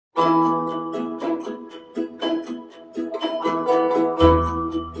Hey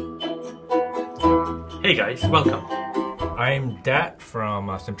guys, welcome. I'm Dat from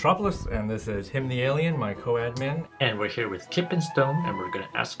Simtropolis, and this is Him the Alien, my co-admin. And we're here with Kip and Stone, and we're going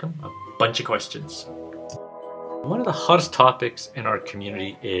to ask him a bunch of questions. One of the hottest topics in our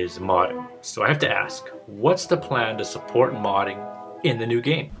community is modding. So I have to ask, what's the plan to support modding in the new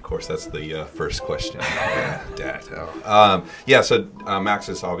game? Of course, that's the first question. Dat. So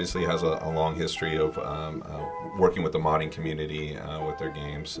Maxis obviously has a long history of working with the modding community with their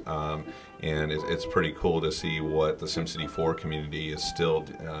games. And it's pretty cool to see what the SimCity 4 community is still,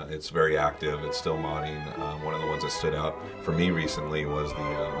 it's very active, it's still modding. One of the ones that stood out for me recently was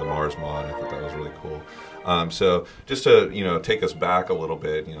the Mars mod. I thought that was really cool. So just to take us back a little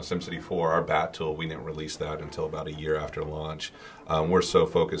bit, SimCity 4, our bat tool, we didn't release that until about a year after launch. We're so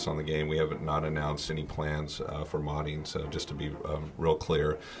focused on the game, we haven't not announced any plans for modding, so just to be real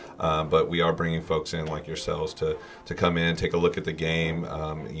clear. But we are bringing folks in like yourselves to come in, take a look at the game.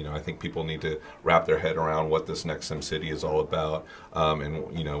 I think people need to wrap their head around what this next SimCity is all about. And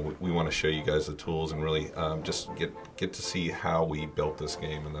we want to show you guys the tools and really just get to see how we built this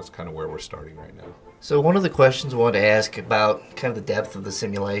game, and that's kind of where we're starting right now. So one of the questions I wanted to ask about kind of the depth of the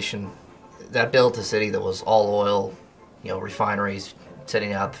simulation, that built a city that was all oil, refineries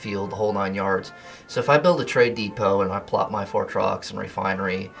setting out the field, the whole 9 yards. So if I build a trade depot and I plot my 4 trucks and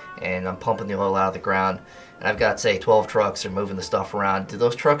refinery and I'm pumping the oil out of the ground and I've got, say, 12 trucks that are moving the stuff around, do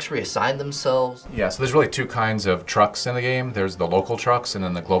those trucks reassign themselves? Yeah, so there's really 2 kinds of trucks in the game. There's the local trucks and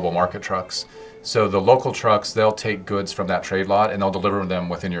then the global market trucks. So the local trucks, they'll take goods from that trade lot and they'll deliver them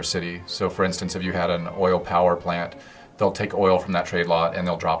within your city. So for instance, if you had an oil power plant, they'll take oil from that trade lot and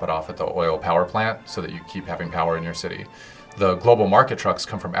they'll drop it off at the oil power plant so that you keep having power in your city. The global market trucks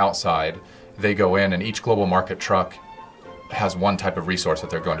come from outside. They go in, and each global market truck has one type of resource that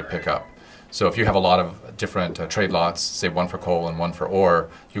they're going to pick up. So if you have a lot of different trade lots, say one for coal and one for ore,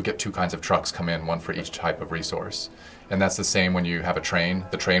 you'll get 2 kinds of trucks come in, one for each type of resource. And that's the same when you have a train.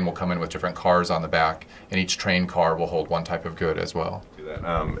 The train will come in with different cars on the back, and each train car will hold one type of good as well.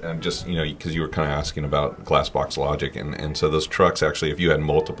 And just, because you were kind of asking about glass box logic, and so those trucks actually, if you had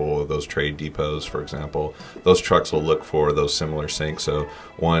multiple of those trade depots, for example, those trucks will look for those similar syncs. So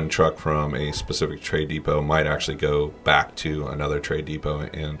one truck from a specific trade depot might actually go back to another trade depot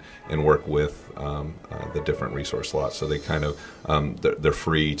and work with the different resource slots. So they kind of, they're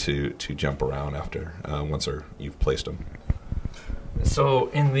free to jump around after, once you've placed them. So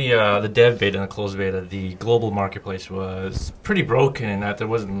in the dev beta and the closed beta, the global marketplace was pretty broken in that there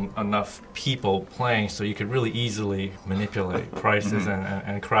wasn't enough people playing, so you could really easily manipulate prices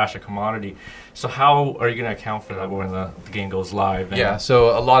and crash a commodity. So how are you going to account for that when the game goes live? Yeah,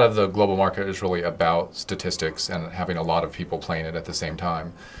 so a lot of the global market is really about statistics and having a lot of people playing it at the same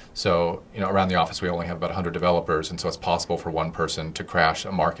time. So, around the office we only have about 100 developers, and so it's possible for one person to crash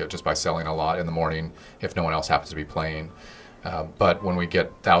a market just by selling a lot in the morning if no one else happens to be playing. But when we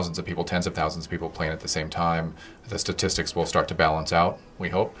get thousands of people, tens of thousands of people playing at the same time, the statistics will start to balance out, we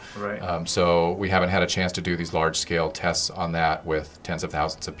hope. Right. So we haven't had a chance to do these large-scale tests on that with tens of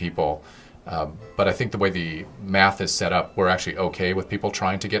thousands of people. But I think the way the math is set up, we're actually okay with people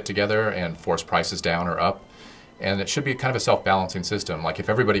trying to get together and force prices down or up. And it should be kind of a self-balancing system. Like if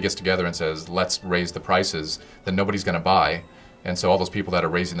everybody gets together and says, let's raise the prices, then nobody's going to buy. And so all those people that are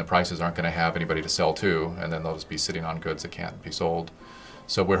raising the prices aren't going to have anybody to sell to, and then they'll just be sitting on goods that can't be sold.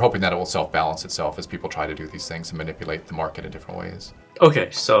 So we're hoping that it will self-balance itself as people try to do these things and manipulate the market in different ways. Okay,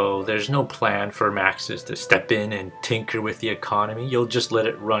 so there's no plan for Maxis to step in and tinker with the economy. You'll just let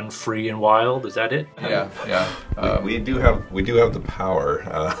it run free and wild. Is that it? Yeah. We do have the power.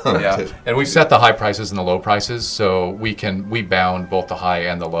 And we've set the high prices and the low prices, so we bound both the high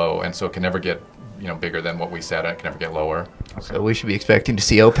and the low, and so it can never get bigger than what we said. It can never get lower. So we should be expecting to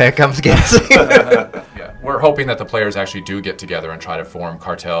see OPEC come guessing. Yeah, we're hoping that the players actually do get together and try to form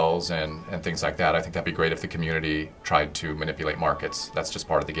cartels and things like that. I think that'd be great if the community tried to manipulate markets. That's just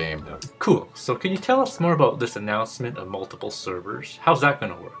part of the game. Yeah. Cool. So can you tell us more about this announcement of multiple servers? How's that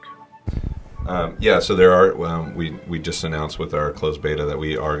going to work? So there are, we just announced with our closed beta that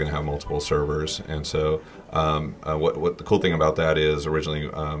we are going to have multiple servers, and so what the cool thing about that is originally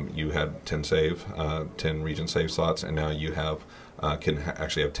you had 10 region save slots, and now you have can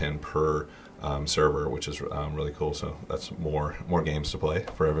actually have 10 per server, which is really cool. So that's more games to play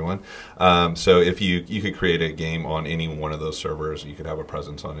for everyone. So if you could create a game on any one of those servers, you could have a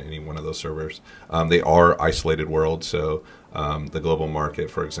presence on any one of those servers. They are isolated worlds, so the global market,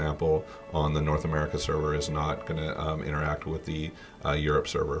 for example, on the North America server is not going to interact with the Europe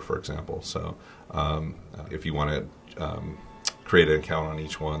server, for example. So if you want to create an account on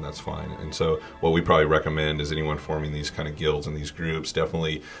each one, that's fine. And so what we probably recommend is anyone forming these kind of guilds and these groups,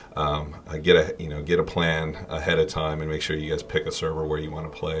 definitely get a plan ahead of time and make sure you guys pick a server where you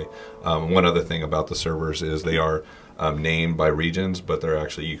want to play. One other thing about the servers is they are named by regions, but they're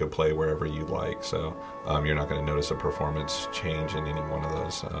actually, you could play wherever you like. So you're not going to notice a performance change in any one of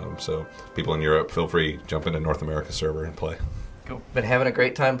those. So people in Europe, feel free, jump into North America server and play. Cool. Been having a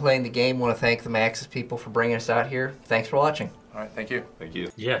great time playing the game. Want to thank the Maxis people for bringing us out here. Thanks for watching. All right, thank you. Thank you.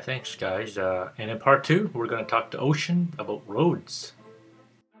 Yeah, thanks, guys. And in part 2, we're going to talk to Ocean about roads.